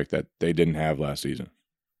dynamic that they didn't have last season.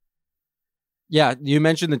 Yeah, you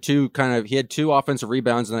mentioned he had 2 offensive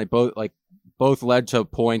rebounds, and they both led to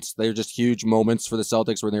points. They were just huge moments for the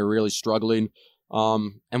Celtics when they were really struggling.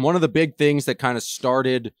 And one of the big things that kind of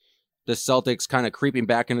started the Celtics kind of creeping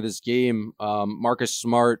back into this game, Marcus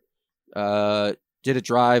Smart did a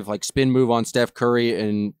drive, like spin move on Steph Curry,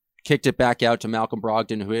 and kicked it back out to Malcolm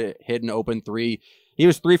Brogdon, who hit an open 3. He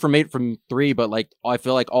was 3 from 8 from 3, but like I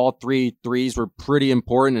feel like all 3 threes were pretty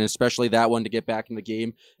important, and especially that one to get back in the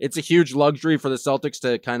game. It's a huge luxury for the Celtics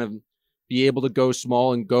to kind of be able to go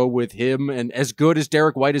small and go with him. And as good as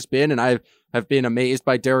Derek White has been, and I have been amazed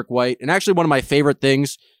by Derek White, and actually one of my favorite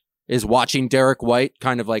things is watching Derek White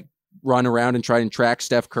kind of like run around and try and track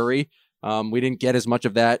Steph Curry. We didn't get as much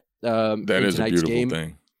of that that in is tonight's a beautiful game.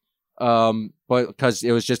 thing. But because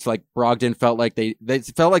it was just like Brogdon felt like they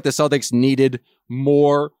felt like the Celtics needed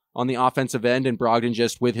more on the offensive end, and Brogdon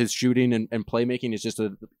just with his shooting and playmaking is just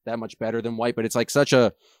that much better than White. But it's like such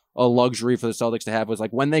a luxury for the Celtics to have, was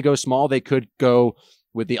like when they go small, they could go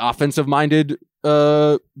with the offensive minded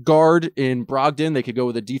guard in Brogdon. They could go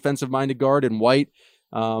with a defensive minded guard in White.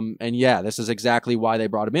 And yeah, this is exactly why they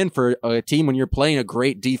brought him in, for a team when you're playing a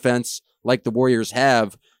great defense like the Warriors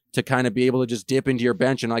have, to kind of be able to just dip into your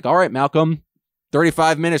bench and like, all right, Malcolm,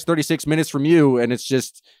 35 minutes, 36 minutes from you. And it's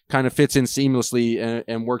just kind of fits in seamlessly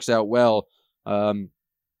and works out well.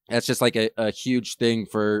 That's just like a huge thing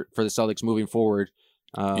for the Celtics moving forward.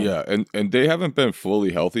 Yeah. And they haven't been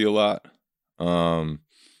fully healthy a lot. And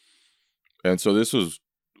so this was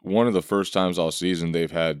one of the first times all season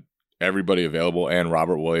they've had everybody available and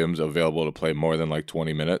Robert Williams available to play more than like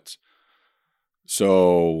 20 minutes.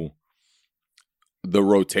 So the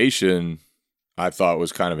rotation I thought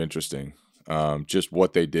was kind of interesting. Just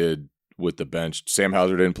what they did with the bench. Sam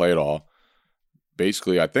Hauser didn't play at all.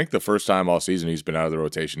 Basically, I think the first time all season he's been out of the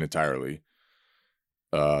rotation entirely.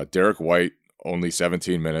 Derek White, only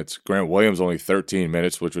 17 minutes. Grant Williams, only 13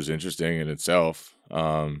 minutes, which was interesting in itself.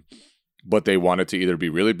 But they wanted to either be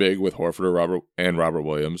really big with Horford or Robert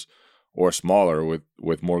Williams, or smaller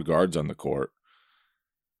with more guards on the court,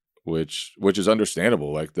 which is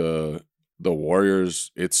understandable. Like the Warriors,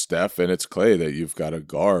 it's Steph and it's Clay that you've got to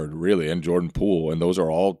guard, really, and Jordan Poole, and those are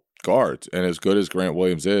all guards. And as good as Grant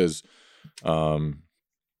Williams is,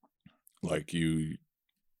 like you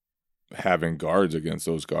having guards against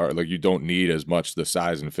those guards, like you don't need as much the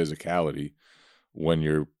size and physicality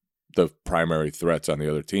when the primary threats on the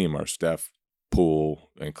other team are Steph, Poole,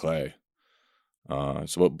 and Clay.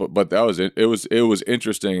 But that was it. It was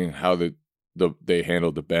interesting how they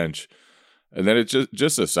handled the bench. And then it's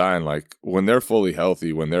just a sign, like, when they're fully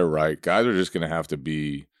healthy, when they're right, guys are just going to have to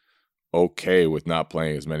be okay with not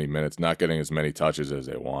playing as many minutes, not getting as many touches as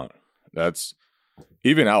they want. That's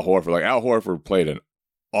even Al Horford. Like, Al Horford played an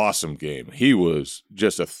awesome game. He was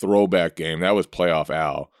just a throwback game. That was playoff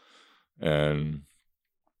Al. And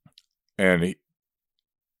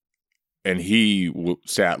he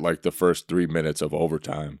sat like the first 3 minutes of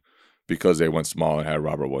overtime because they went small and had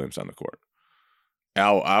Robert Williams on the court.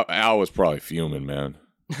 Al was probably fuming, man.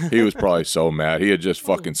 He was probably so mad. He had just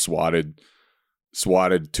fucking swatted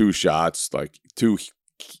 2 shots, like 2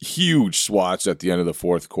 huge swats at the end of the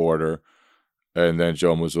fourth quarter. And then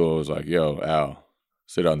Joe Mazzulla was like, yo, Al,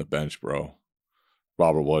 sit on the bench, bro.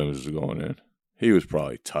 Robert Williams is going in. He was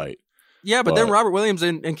probably tight. Yeah, but then Robert Williams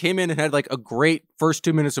and came in and had like a great first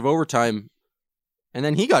 2 minutes of overtime, and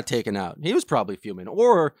then he got taken out. He was probably fuming.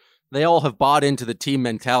 Or they all have bought into the team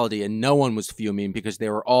mentality and no one was fuming because they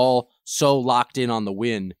were all so locked in on the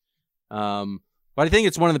win. But I think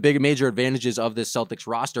it's one of the big major advantages of this Celtics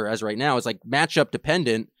roster as right now is like matchup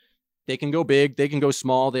dependent. They can go big, they can go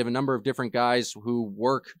small. They have a number of different guys who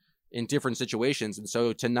work in different situations. And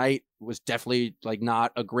so tonight was definitely like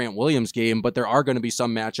not a Grant Williams game, but there are going to be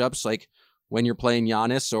some matchups like when you're playing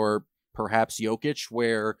Giannis or perhaps Jokic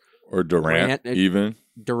or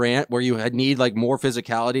Durant, where you need like more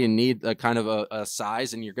physicality and need a kind of a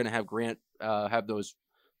size, and you're going to have Grant have those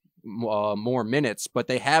more minutes. But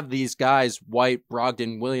they have these guys, White,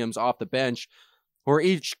 Brogdon, Williams off the bench, who are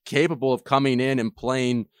each capable of coming in and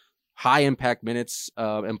playing high impact minutes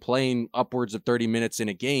and playing upwards of 30 minutes in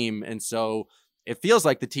a game. And so it feels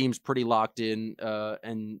like the team's pretty locked in.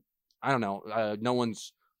 And I don't know, no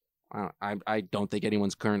one's, I don't think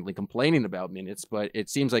anyone's currently complaining about minutes, but it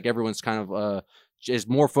seems like everyone's kind of is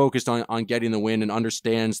more focused on getting the win and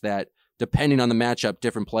understands that depending on the matchup,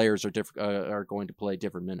 different players are going to play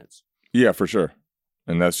different minutes. Yeah, for sure.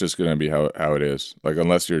 And that's just going to be how it is. Like,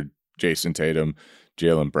 unless you're Jason Tatum,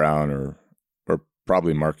 Jaylen Brown, or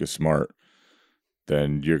probably Marcus Smart,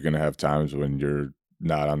 then you're going to have times when you're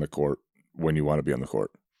not on the court when you want to be on the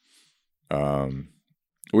court. We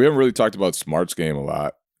haven't really talked about Smart's game a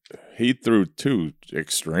lot. He threw 2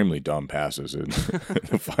 extremely dumb passes in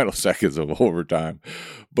the final seconds of overtime.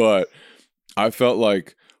 But I felt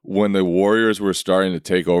like when the Warriors were starting to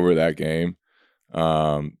take over that game,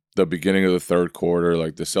 the beginning of the third quarter,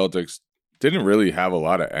 like the Celtics didn't really have a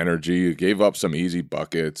lot of energy, gave up some easy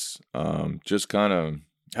buckets, just kind of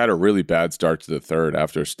had a really bad start to the third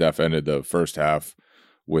after Steph ended the first half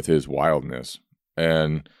with his wildness.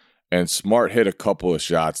 And Smart hit a couple of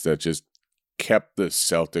shots that just kept the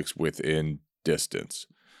Celtics within distance.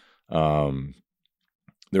 There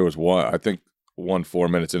was one 4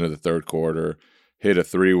 minutes into the third quarter, hit a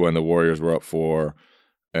 3 when the Warriors were up 4,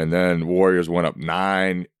 and then Warriors went up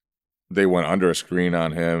 9. They went under a screen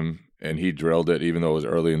on him, and he drilled it, even though it was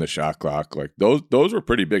early in the shot clock. Like those were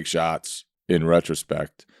pretty big shots in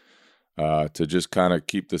retrospect, to just kind of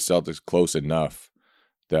keep the Celtics close enough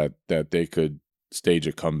that they could stage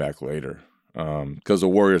a comeback later. Because the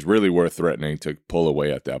Warriors really were threatening to pull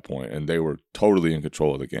away at that point, and they were totally in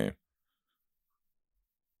control of the game.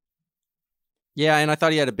 Yeah, and I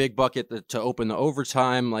thought he had a big bucket to open the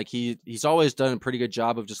overtime. Like he's always done a pretty good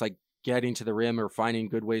job of just like getting to the rim or finding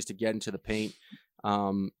good ways to get into the paint.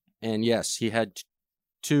 And yes, he had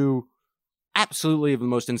 2 absolutely the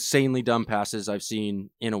most insanely dumb passes I've seen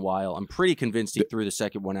in a while. I'm pretty convinced he threw the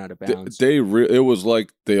second one out of bounds. It was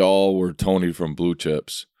like they all were Tony from Blue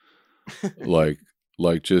Chips. like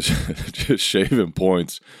just shaving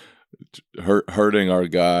points, hurting our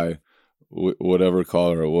guy, whatever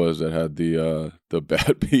caller it was that had the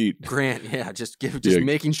bad beat. Grant, yeah, just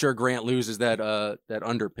making sure Grant loses that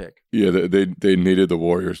under pick. Yeah, they needed the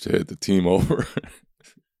Warriors to hit the team over.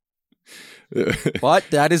 But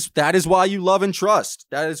that is why you love and trust.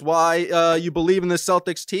 That is why you believe in the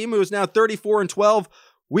Celtics team, who is now 34-12.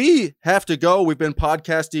 We have to go. We've been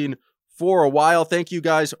podcasting for a while. Thank you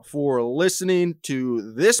guys for listening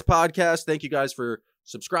to this podcast. Thank you guys for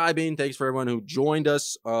subscribing. Thanks for everyone who joined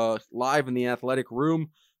us live in the Athletic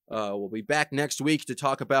Room. We'll be back next week to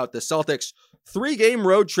talk about the Celtics' 3-game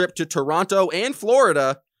road trip to Toronto and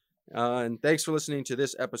Florida. And thanks for listening to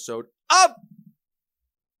this episode of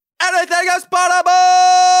Anything Is Possible!